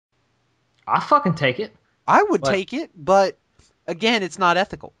I fucking take it. I would But take it, but again, it's not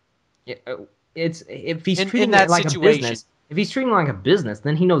ethical it's if he's in treating it that like a situation. business, if he's treating it like a business,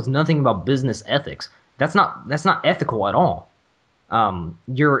 then he knows nothing about business ethics. That's not ethical at all.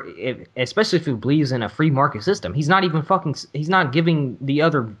 Especially if he believes in a free market system. He's not even fucking. He's not giving the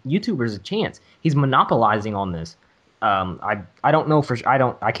other YouTubers a chance. He's monopolizing on this. I don't know for. I can't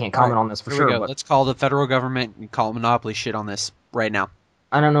All right, comment on this for here we sure, go. but Let's call the federal government and call monopoly shit on this right now.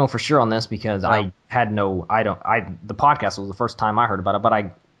 I don't know for sure on this because So, I had no. I don't. I the podcast was the first time I heard about it, but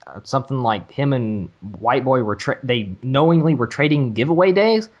something like him and White Boy they knowingly were trading giveaway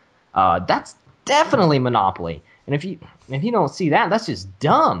days. That's definitely monopoly. And if you don't see that, that's just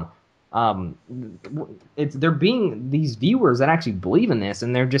dumb. Um, they're being these viewers that actually believe in this,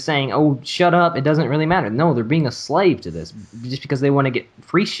 and they're just saying, "Oh, shut up! It doesn't really matter." No, they're being a slave to this just because they want to get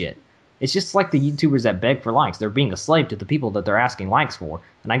free shit. It's just like the YouTubers that beg for likes. They're being a slave to the people that they're asking likes for.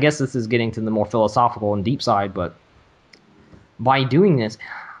 And I guess this is getting to the more philosophical and deep side, but by doing this,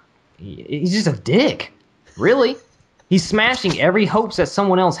 he's just a dick. Really? He's smashing every hopes that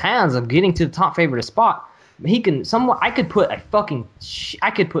someone else has of getting to the top favorite spot. I could put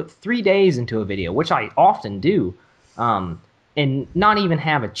I could put 3 days into a video, which I often do, and not even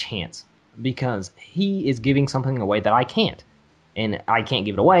have a chance because he is giving something away that I can't. And I can't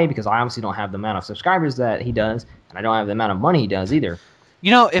give it away because I obviously don't have the amount of subscribers that he does, and I don't have the amount of money he does either.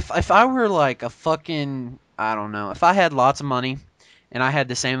 if I were like a fucking, I don't know, if I had lots of money and I had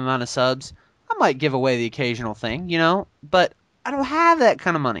the same amount of subs, I might give away the occasional thing, but I don't have that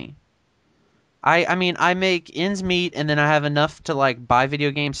kind of money. I mean, I make ends meet, and then I have enough to like buy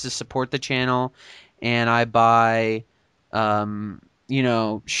video games to support the channel, and I buy, fun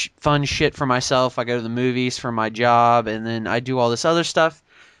shit for myself. I go to the movies for my job, and then I do all this other stuff.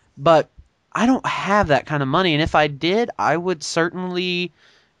 But I don't have that kind of money, and if I did, I would certainly,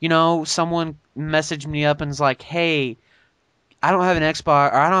 someone messaged me up and was like, "Hey, I don't have an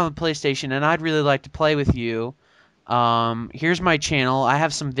Xbox or I don't have a PlayStation, and I'd really like to play with you. Here's my channel. I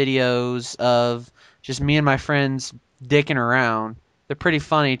have some videos of just me and my friends dicking around. They're pretty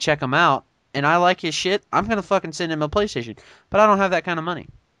funny. Check them out. And I like his shit. I'm gonna fucking send him a PlayStation. But I don't have that kind of money.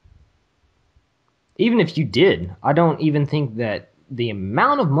 Even if you did, I don't even think that the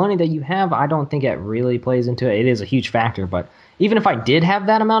amount of money that you have, I don't think it really plays into it. It is a huge factor, but even if I did have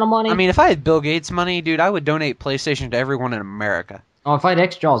that amount of I money, mean, if I had Bill Gates' money, dude, I would donate PlayStation to everyone in America. oh, if I had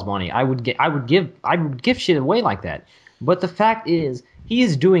X Jaws money, I would give shit away like that. But the fact is, he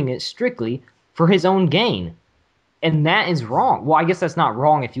is doing it strictly for his own gain, and that is wrong. Well, I guess that's not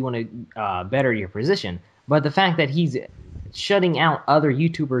wrong if you want to better your position. But the fact that he's shutting out other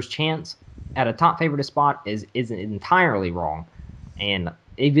YouTubers' chance at a top favorite spot is entirely wrong. And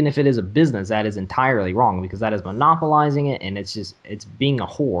even if it is a business, that is entirely wrong because that is monopolizing it, and it's being a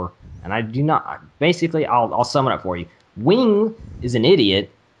whore. And I do not. Basically, I'll sum it up for you. Wing is an idiot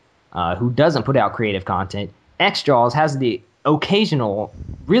who doesn't put out creative content. Xjaws has the occasional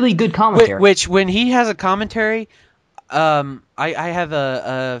really good commentary. Which when he has a commentary, I have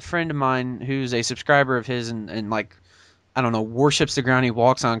a friend of mine who's a subscriber of his and like, I don't know, worships the ground he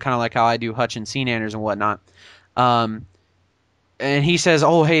walks on, kind of like how I do Hutch and Seenanders and whatnot. Um, and he says,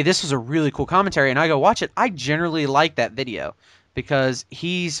 "Oh, hey, this was a really cool commentary," and I go watch it. I generally like that video because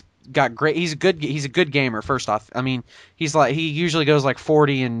he's got great. He's a good gamer. First off, I mean, he usually goes like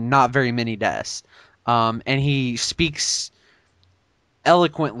 40 and not very many deaths. And he speaks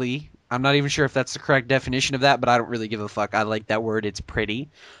eloquently. I'm not even sure if that's the correct definition of that, but I don't really give a fuck. I like that word. It's pretty.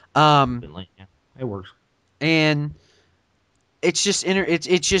 Yeah, it works. And it's just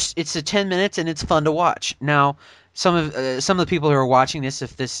it's a 10 minutes and it's fun to watch. Now, some of the people who are watching this,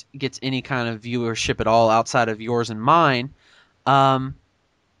 if this gets any kind of viewership at all outside of yours and mine, um,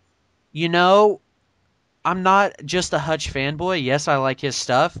 you know, I'm not just a Hutch fanboy. Yes, I like his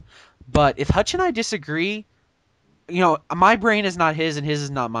stuff, but if Hutch and I disagree, my brain is not his and his is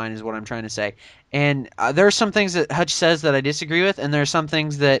not mine, is what I'm trying to say. And there are some things that Hutch says that I disagree with, and there are some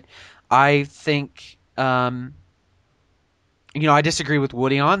things that I think, I disagree with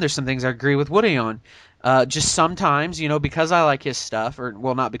Woody on. There's some things I agree with Woody on. Just sometimes, because I like his stuff, or,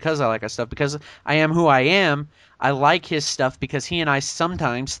 well, not because I like his stuff, because I am who I am, I like his stuff because he and I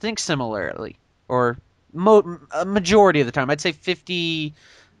sometimes think similarly. Or a majority of the time. I'd say 55%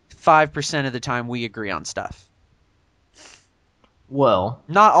 of the time we agree on stuff. Well,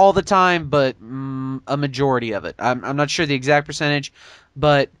 Not all the time, but a majority of it. I'm not sure the exact percentage,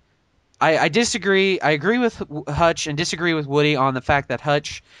 but I disagree. I agree with Hutch and disagree with Woody on the fact that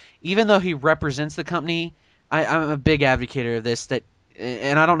Hutch, even though he represents the company, I'm a big advocate of this, that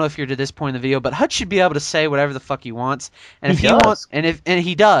and I don't know if you're to this point in the video, but Hutch should be able to say whatever the fuck he wants. And if He he wants, does. and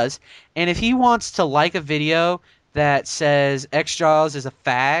he does, and if he wants to like a video that says X Jaws is a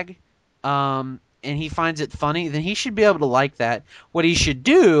fag, and he finds it funny, then he should be able to like that. What he should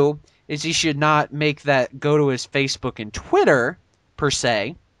do is he should not make that go to his Facebook and Twitter per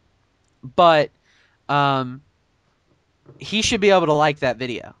se, but um, he should be able to like that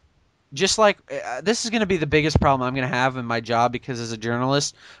video. Just like this is going to be the biggest problem I'm going to have in my job, because as a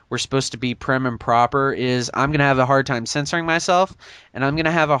journalist we're supposed to be prim and proper, is I'm going to have a hard time censoring myself, and I'm going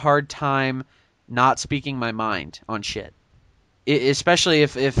to have a hard time not speaking my mind on shit, especially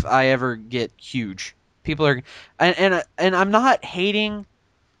if I ever get huge. People are, and I'm not hating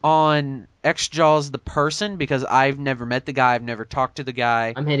on X Jaws the person, because I've never met the guy, I've never talked to the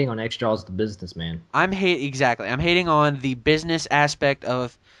guy. I'm hating on X Jaws the businessman. I'm hating on the business aspect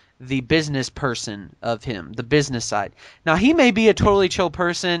of the business person of him, the business side. Now, he may be a totally chill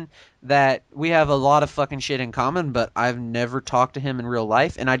person that we have a lot of fucking shit in common, but I've never talked to him in real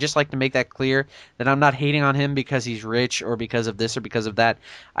life, and I just like to make that clear, that I'm not hating on him because he's rich or because of this or because of that.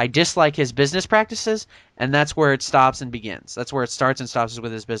 I dislike his business practices, and that's where it stops and begins. That's where it starts and stops, is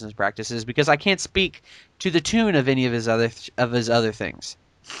with his business practices, because I can't speak to the tune of any of his other things.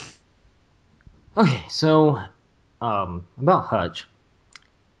 Okay, so about Hutch,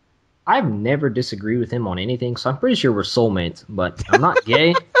 I've never disagreed with him on anything, so I'm pretty sure we're soulmates. But I'm not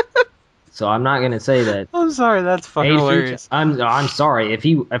gay, so I'm not gonna say that. I'm sorry, that's fucking hilarious. I'm sorry.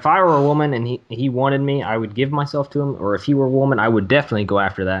 If I were a woman and he wanted me, I would give myself to him. Or if he were a woman, I would definitely go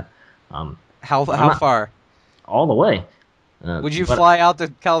after that. How not- far? All the way. Would you but fly out to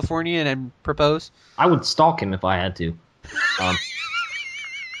California and propose? I would stalk him if I had to. Um,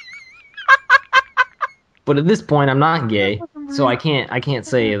 but at this point, I'm not gay, so I can't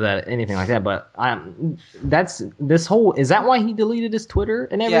say that anything like that. But that's this whole. Is that why he deleted his Twitter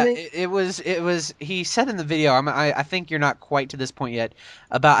and everything? Yeah, it was. He said in the video. I think you're not quite to this point yet,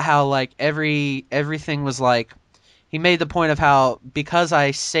 about how like everything was like. He made the point of how, because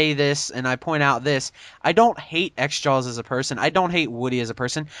I say this and I point out this, I don't hate X Jaws as a person. I don't hate Woody as a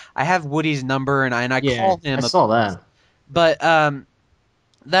person. I have Woody's number, and I Yeah, call him. I saw that. But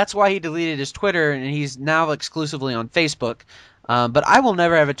that's why he deleted his Twitter, and he's now exclusively on Facebook. But I will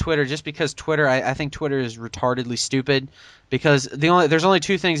never have a Twitter, just because Twitter. I think Twitter is retardedly stupid, because there's only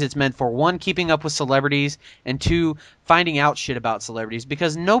two things it's meant for: one, keeping up with celebrities, and two, finding out shit about celebrities.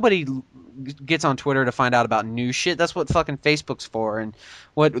 Because nobody gets on Twitter to find out about new shit. That's what fucking Facebook's for, and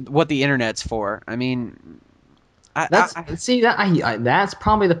what the internet's for. I mean, That's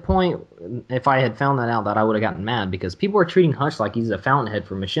probably the point. If I had found that out, that I would have gotten mad, because people are treating Hutch like he's a fountainhead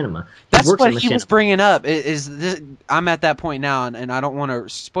for machinima. That's what he was bringing up. Is this? I'm at that point now, and I don't want to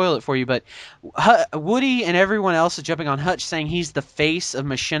spoil it for you, but Woody and everyone else is jumping on Hutch, saying he's the face of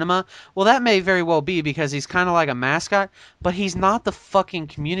machinima. Well, that may very well be, because he's kind of like a mascot, but he's not the fucking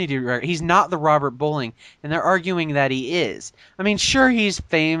community director. He's not the Robert Bowling, and they're arguing that he is. I mean, sure, he's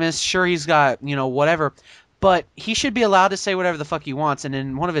famous, sure, he's got whatever. But he should be allowed to say whatever the fuck he wants. And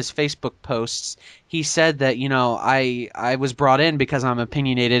in one of his Facebook posts, he said that, I was brought in because I'm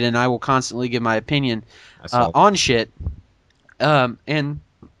opinionated, and I will constantly give my opinion on shit. And,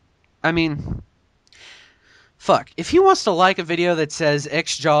 I mean, fuck. If he wants to like a video that says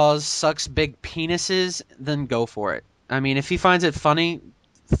X Jaws sucks big penises, then go for it. I mean, if he finds it funny,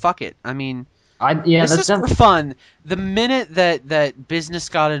 fuck it. I mean... this is for fun. The minute that business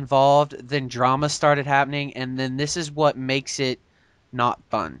got involved, then drama started happening, and then this is what makes it not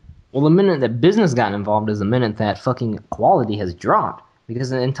fun. Well, the minute that business got involved is the minute that fucking quality has dropped.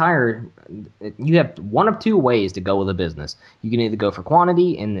 Because you have one of two ways to go with a business. You can either go for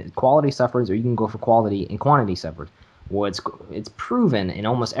quantity and quality suffers, or you can go for quality and quantity suffers. Well, it's proven in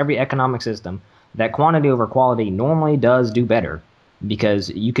almost every economic system that quantity over quality normally does do better. Because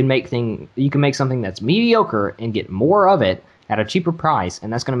you can make something that's mediocre and get more of it at a cheaper price,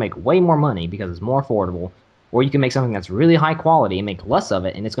 and that's going to make way more money because it's more affordable. Or you can make something that's really high quality and make less of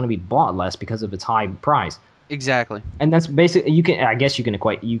it, and it's going to be bought less because of its high price. Exactly. And that's basically you can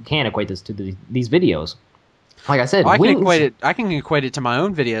equate this to these videos. Like I said, I can equate it to my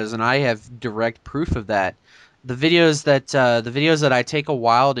own videos, and I have direct proof of that. The videos that I take a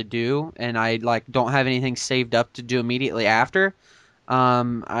while to do, and I don't have anything saved up to do immediately after.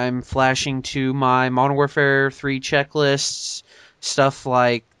 I'm flashing to my Modern Warfare 3 checklists, stuff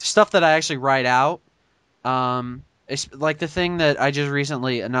that I actually write out. It's like the thing that I just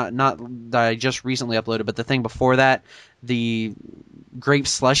recently, not that I just recently uploaded, but the thing before that, the grape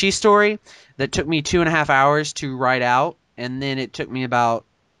slushy story that took me 2.5 hours to write out, and then it took me about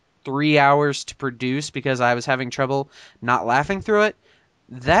 3 hours to produce because I was having trouble not laughing through it.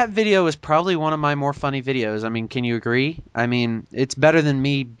 That video is probably one of my more funny videos. I mean, can you agree? I mean, it's better than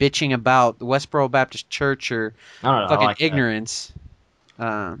me bitching about the Westboro Baptist Church or I don't know. I fucking like that. ignorance.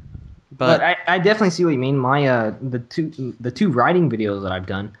 Uh, But but I definitely see what you mean. My the two writing videos that I've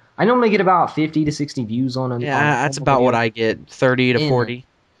done, I normally get about 50 to 60 views on a yeah, that's normal about what video. I get, 30 to And 40.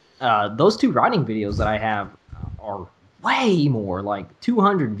 those two writing videos that I have are way more, like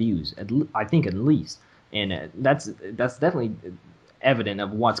 200 views, I think at least. And that's definitely evident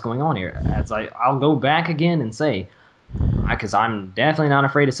of what's going on here. As I'll go back again and say, because I'm definitely not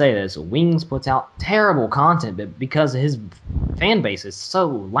afraid to say this, Wings puts out terrible content, but because his fan base is so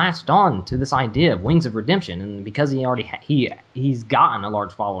latched on to this idea of Wings of Redemption, and because he already he's gotten a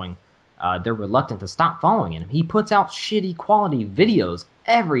large following, they're reluctant to stop following him. He puts out shitty quality videos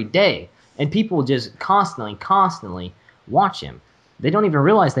every day, and people just constantly watch him. They don't even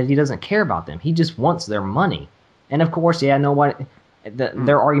realize that he doesn't care about them. He just wants their money. And of course, yeah, nobody. Mm.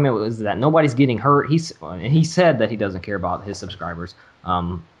 Their argument was that nobody's getting hurt. He said that he doesn't care about his subscribers,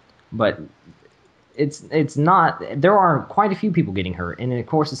 but it's not. There are quite a few people getting hurt, and of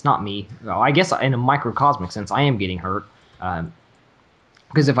course, it's not me. Well, I guess in a microcosmic sense, I am getting hurt.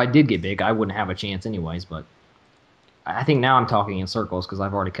 Because if I did get big, I wouldn't have a chance anyways. But I think now I'm talking in circles because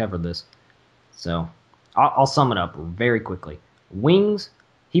I've already covered this. So I'll sum it up very quickly. Wings,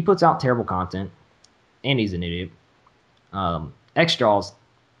 he puts out terrible content, and he's an idiot. Xjaws,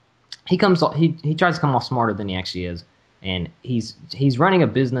 he tries to come off smarter than he actually is, and he's running a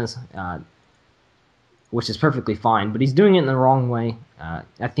business, which is perfectly fine, but he's doing it in the wrong way.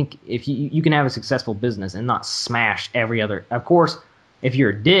 I think if you can have a successful business and not smash every other. Of course, if you're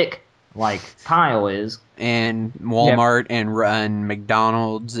a dick like Kyle is, And you have Walmart and run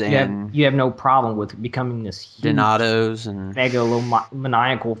McDonald's you have and you have no problem with becoming this huge Donato's and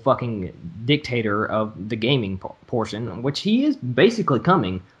megalomaniacal fucking dictator of the gaming portion, which he is basically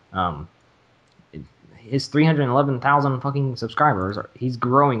coming. Um, his 311,000 fucking subscribers, he's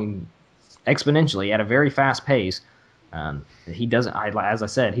growing exponentially at a very fast pace. He doesn't, as I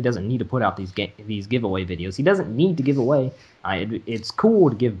said, he doesn't need to put out these giveaway videos. He doesn't need to give away. It's cool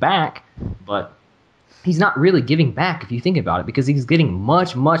to give back, but he's not really giving back if you think about it, because he's getting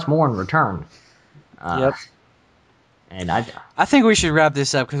much more in return. Uh, Yep. and I think we should wrap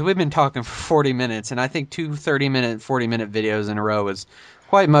this up because we've been talking for 40 minutes, and I think two 30-minute, 40-minute videos in a row is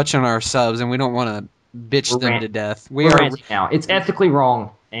quite much on our subs, and we don't want to bitch them to death. we're ranting now. It's ethically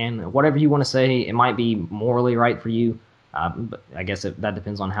wrong, and whatever you want to say, it might be morally right for you. But I guess that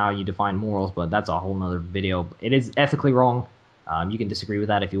depends on how you define morals, but that's a whole nother video. It is ethically wrong. You can disagree with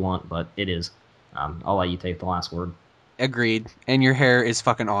that if you want, but it is. I'll let you take the last word. Agreed. And your hair is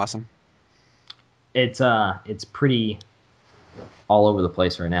fucking awesome. It's pretty all over the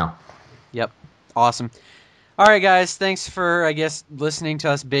place right now. Yep. Awesome. All right, guys. Thanks for, I guess, listening to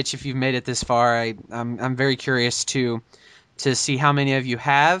us bitch if you've made it this far. I'm very curious to see how many of you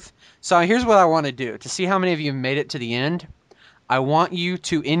have. So here's what I want to do. To see how many of you have made it to the end, I want you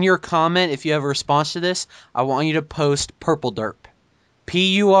to, in your comment, if you have a response to this, I want you to post Purple Derp.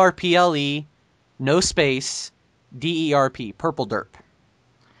 Purple, no space, DERP. Purple Derp.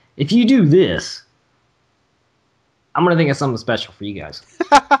 If you do this, I'm gonna think of something special for you guys.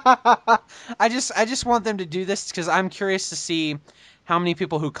 I just want them to do this because I'm curious to see how many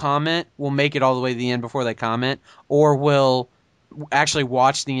people who comment will make it all the way to the end before they comment, or will actually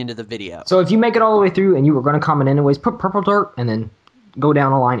watch the end of the video. So if you make it all the way through and you were gonna comment anyways, put purple dirt and then go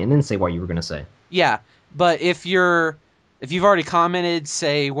down the line and then say what you were gonna say. Yeah, but if you've already commented,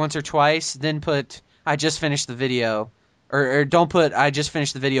 say once or twice, then put I just finished the video, or don't put I just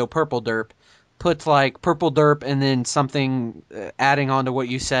finished the video Purple Derp. Put like Purple Derp and then something adding on to what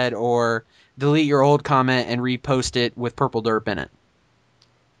you said, or delete your old comment and repost it with Purple Derp in it.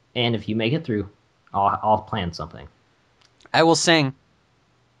 And if you make it through, I'll plan something. I will sing.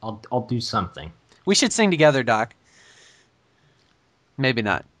 I'll do something. We should sing together, Doc. Maybe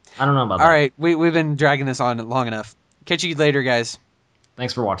not. I don't know about All that. right, we've been dragging this on long enough. Catch you later, guys.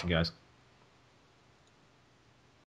 Thanks for watching, guys.